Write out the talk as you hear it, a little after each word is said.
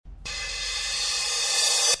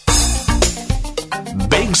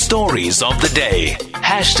Big stories of the day.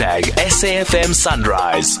 #SAFM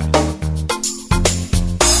Sunrise.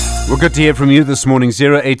 Well, good to hear from you this morning.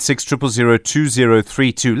 086 000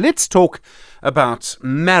 2032. Let's talk about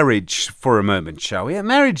marriage for a moment, shall we?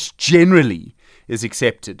 Marriage generally is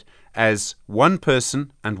accepted as one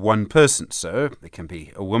person and one person. So it can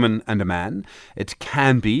be a woman and a man. It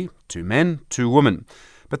can be two men, two women.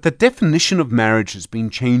 But the definition of marriage has been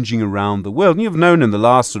changing around the world. And you've known in the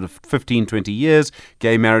last sort of 15, 20 years,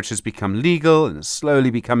 gay marriage has become legal and is slowly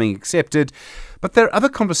becoming accepted. But there are other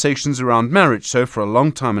conversations around marriage. So for a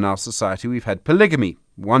long time in our society, we've had polygamy,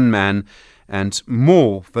 one man and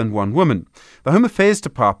more than one woman. The Home Affairs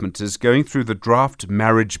Department is going through the draft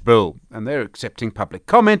marriage bill, and they're accepting public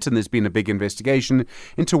comment, and there's been a big investigation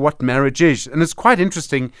into what marriage is. And it's quite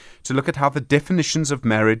interesting to look at how the definitions of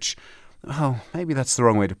marriage, well, maybe that's the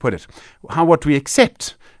wrong way to put it, how what we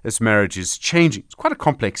accept as marriage is changing. It's quite a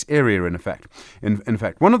complex area, in fact. In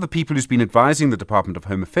fact, one of the people who's been advising the Department of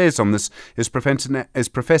Home Affairs on this is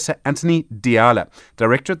Professor Anthony Diala,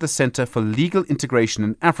 Director at the Centre for Legal Integration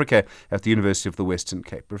in Africa at the University of the Western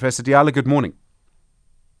Cape. Professor Diala, good morning.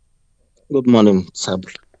 Good morning,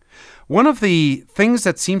 Sabri. One of the things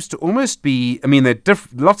that seems to almost be, there are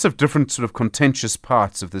lots of different sort of contentious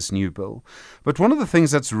parts of this new bill, but one of the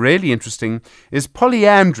things that's really interesting is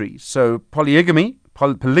polyandry. So polygamy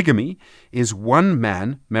is one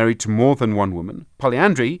man married to more than one woman.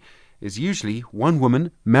 Polyandry is usually one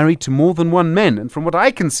woman married to more than one man. And from what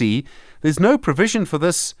I can see, there's no provision for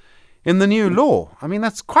this in the new law.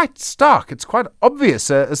 That's quite stark. It's quite obvious,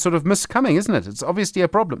 a sort of miscoming, isn't it? It's obviously a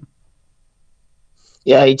problem.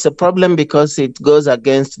 Yeah, it's a problem because it goes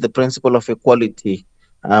against the principle of equality,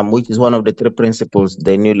 which is one of the three principles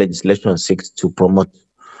the new legislation seeks to promote.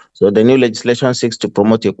 So the new legislation seeks to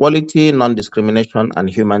promote equality, non-discrimination, and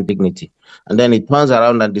human dignity. And then it turns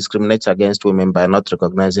around and discriminates against women by not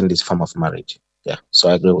recognizing this form of marriage. Yeah, so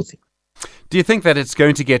I agree with you. Do you think that it's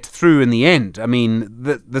going to get through in the end?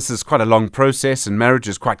 This is quite a long process and marriage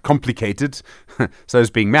is quite complicated, so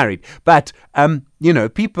is being married. But,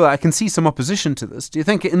 people, I can see some opposition to this. Do you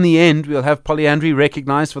think in the end we'll have polyandry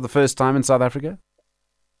recognized for the first time in South Africa?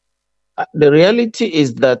 The reality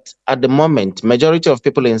is that at the moment, majority of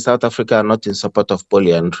people in South Africa are not in support of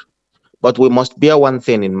polyandry. But we must bear one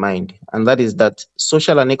thing in mind, and that is that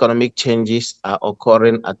social and economic changes are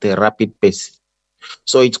occurring at a rapid pace.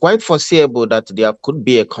 So it's quite foreseeable that there could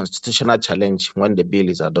be a constitutional challenge when the bill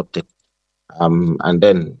is adopted. And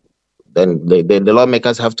then the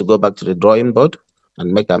lawmakers have to go back to the drawing board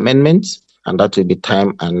and make amendments, and that will be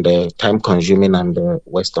time consuming and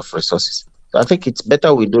waste of resources. So I think it's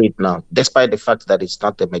better we do it now, despite the fact that it's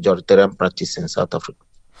not a majoritarian practice in South Africa.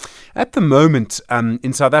 At the moment,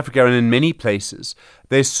 in South Africa and in many places,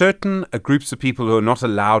 there's certain groups of people who are not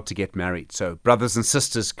allowed to get married. So brothers and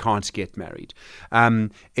sisters can't get married.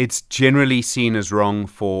 It's generally seen as wrong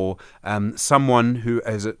for someone who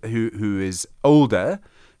is older,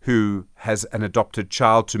 who has an adopted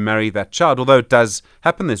child, to marry that child. Although it does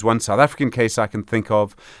happen. There's one South African case I can think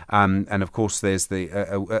of. And of course, there's the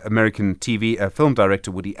American film director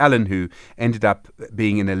Woody Allen, who ended up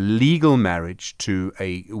being in a legal marriage to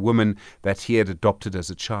a woman that he had adopted as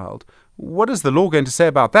a child. What is the law going to say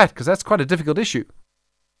about that? Because that's quite a difficult issue.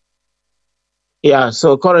 Yeah,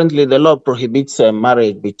 so currently the law prohibits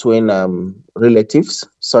marriage between relatives,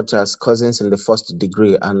 such as cousins in the first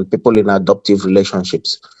degree and people in adoptive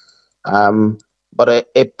relationships. But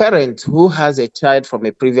a parent who has a child from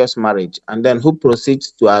a previous marriage and then who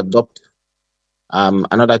proceeds to adopt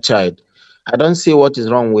another child, I don't see what is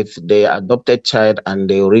wrong with the adopted child and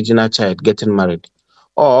the original child getting married.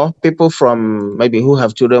 Or people from maybe who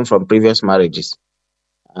have children from previous marriages.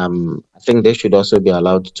 I think they should also be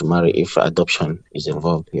allowed to marry if adoption is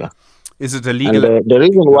involved here. Is it illegal? And the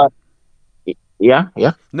reason why... Yeah?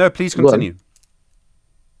 No, please continue.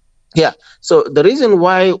 Yeah, so the reason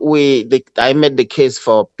why I made the case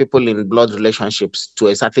for people in blood relationships to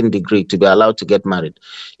a certain degree to be allowed to get married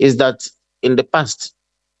is that in the past,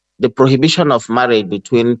 the prohibition of marriage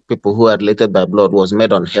between people who are related by blood was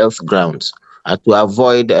made on health grounds to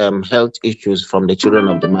avoid health issues from the children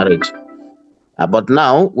of the marriage. But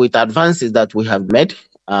now, with advances that we have made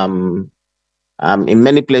in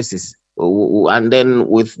many places, and then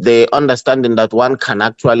with the understanding that one can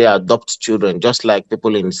actually adopt children, just like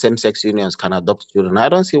people in same-sex unions can adopt children, I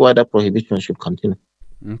don't see why that prohibition should continue.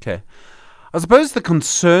 Okay. I suppose the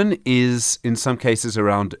concern is, in some cases,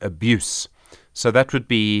 around abuse. So that would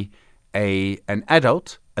be an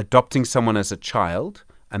adult adopting someone as a child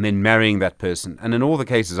and then marrying that person. And in all the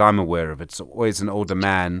cases I'm aware of, it's always an older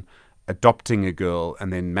man adopting a girl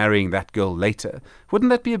and then marrying that girl later. Wouldn't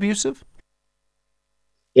that be abusive?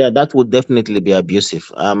 Yeah, that would definitely be abusive.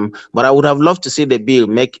 But I would have loved to see the bill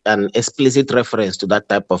make an explicit reference to that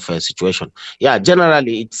type of situation. Yeah,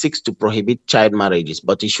 generally it seeks to prohibit child marriages,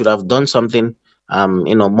 but it should have done something,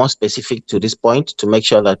 more specific to this point to make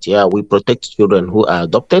sure that we protect children who are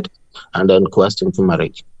adopted and then coerced into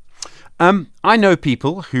marriage. I know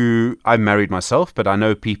people who, I'm married myself, but I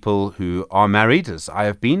know people who are married, as I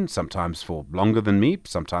have been, sometimes for longer than me,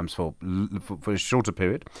 sometimes for a shorter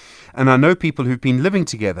period. And I know people who've been living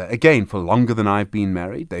together, again, for longer than I've been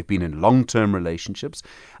married. They've been in long-term relationships.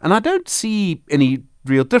 And I don't see any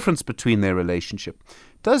real difference between their relationship.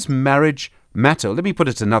 Does marriage matter? Let me put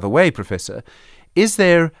it another way, Professor. Is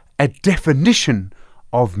there a definition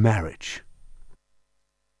of marriage?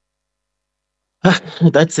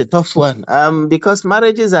 That's a tough one, because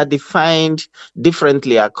marriages are defined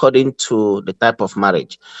differently according to the type of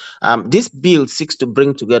marriage. This bill seeks to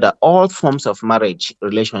bring together all forms of marriage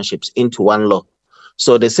relationships into one law.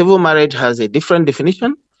 So the civil marriage has a different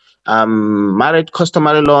definition. Marriage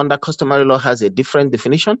customary law under customary law has a different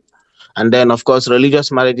definition. And then, of course,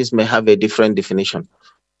 religious marriages may have a different definition.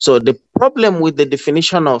 So the problem with the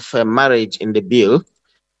definition of marriage in the bill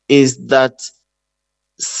is that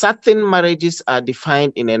certain marriages are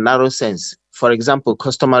defined in a narrow sense. For example,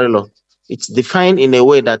 customary law. It's defined in a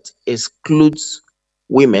way that excludes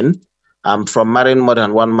women from marrying more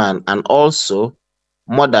than one man, and also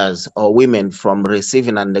mothers or women from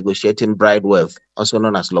receiving and negotiating bride wealth, also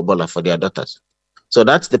known as lobola, for their daughters. So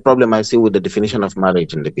that's the problem I see with the definition of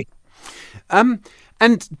marriage in the bill.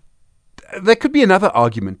 And there could be another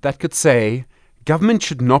argument that could say government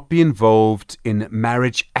should not be involved in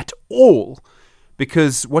marriage at all,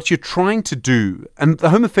 because what you're trying to do, and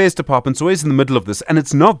the Home Affairs Department's always in the middle of this, and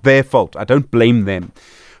it's not their fault, I don't blame them,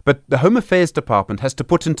 but the Home Affairs Department has to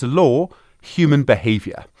put into law human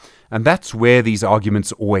behavior, and that's where these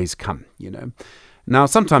arguments always come, Now,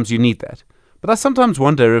 sometimes you need that, but I sometimes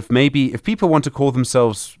wonder if maybe if people want to call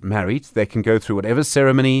themselves married, they can go through whatever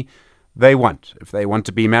ceremony they want. If they want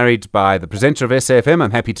to be married by the presenter of SAFM,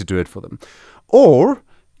 I'm happy to do it for them. Or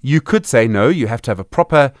you could say, no, you have to have a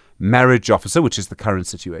proper marriage officer, which is the current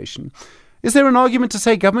situation. Is there an argument to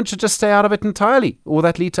say government should just stay out of it entirely, or will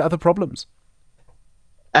that lead to other problems?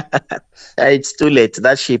 It's too late.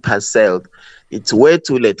 That ship has sailed. It's way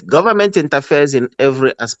too late. Government interferes in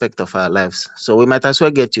every aspect of our lives, so we might as well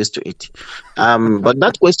get used to it. But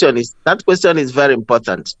that question is very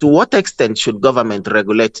important. To what extent should government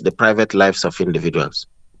regulate the private lives of individuals?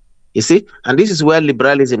 You see, and this is where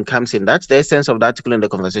liberalism comes in. That's the essence of the article in the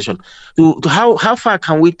conversation. To how far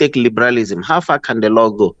can we take liberalism? How far can the law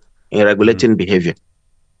go in regulating behavior?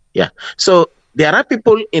 Yeah. So there are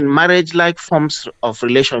people in marriage-like forms of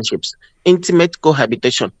relationships, intimate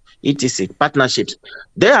cohabitation, etc., partnerships.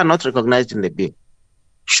 They are not recognized in the bill.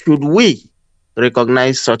 Should we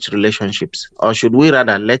recognize such relationships, or should we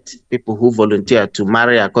rather let people who volunteer to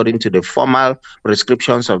marry according to the formal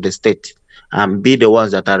prescriptions of the state be the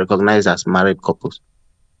ones that are recognized as married couples?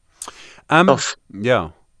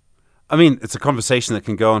 Yeah. I mean, it's a conversation that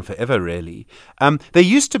can go on forever, really. There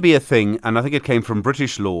used to be a thing, and I think it came from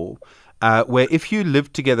British law, where if you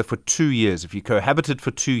lived together for 2 years, if you cohabited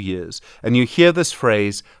for 2 years, and you hear this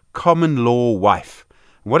phrase, common law wife,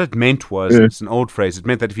 what it meant was, it's an old phrase, it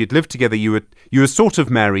meant that if you'd lived together, you were sort of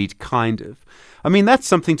married, kind of. I mean, that's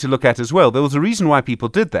something to look at as well. There was a reason why people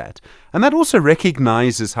did that. And that also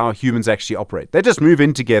recognizes how humans actually operate. They just move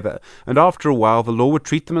in together. And after a while, the law would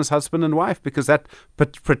treat them as husband and wife because that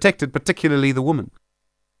protected particularly the woman.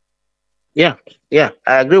 Yeah, I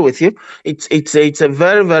agree with you. It's a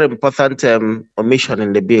very, very important omission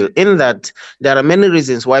in the bill, in that there are many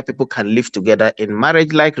reasons why people can live together in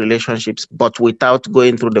marriage-like relationships, but without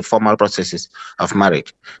going through the formal processes of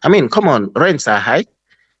marriage. I mean, come on, rents are high.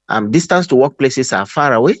 Distance to workplaces are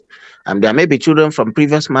far away. There may be children from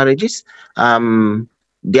previous marriages.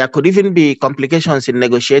 There could even be complications in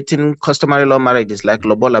negotiating customary law marriages like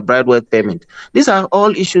lobola, bride wealth payment. These are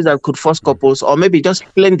all issues that could force couples, or maybe just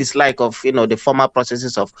plain dislike of the formal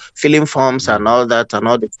processes of filling forms and all that, and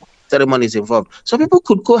all the ceremonies involved. So people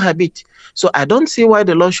could cohabit. So I don't see why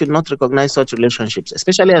the law should not recognize such relationships,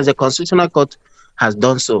 especially as the Constitutional Court has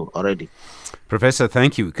done so already. Professor,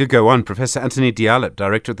 thank you. We could go on. Professor Anthony Diala,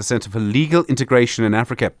 Director at the Centre for Legal Integration in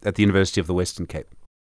Africa at the University of the Western Cape.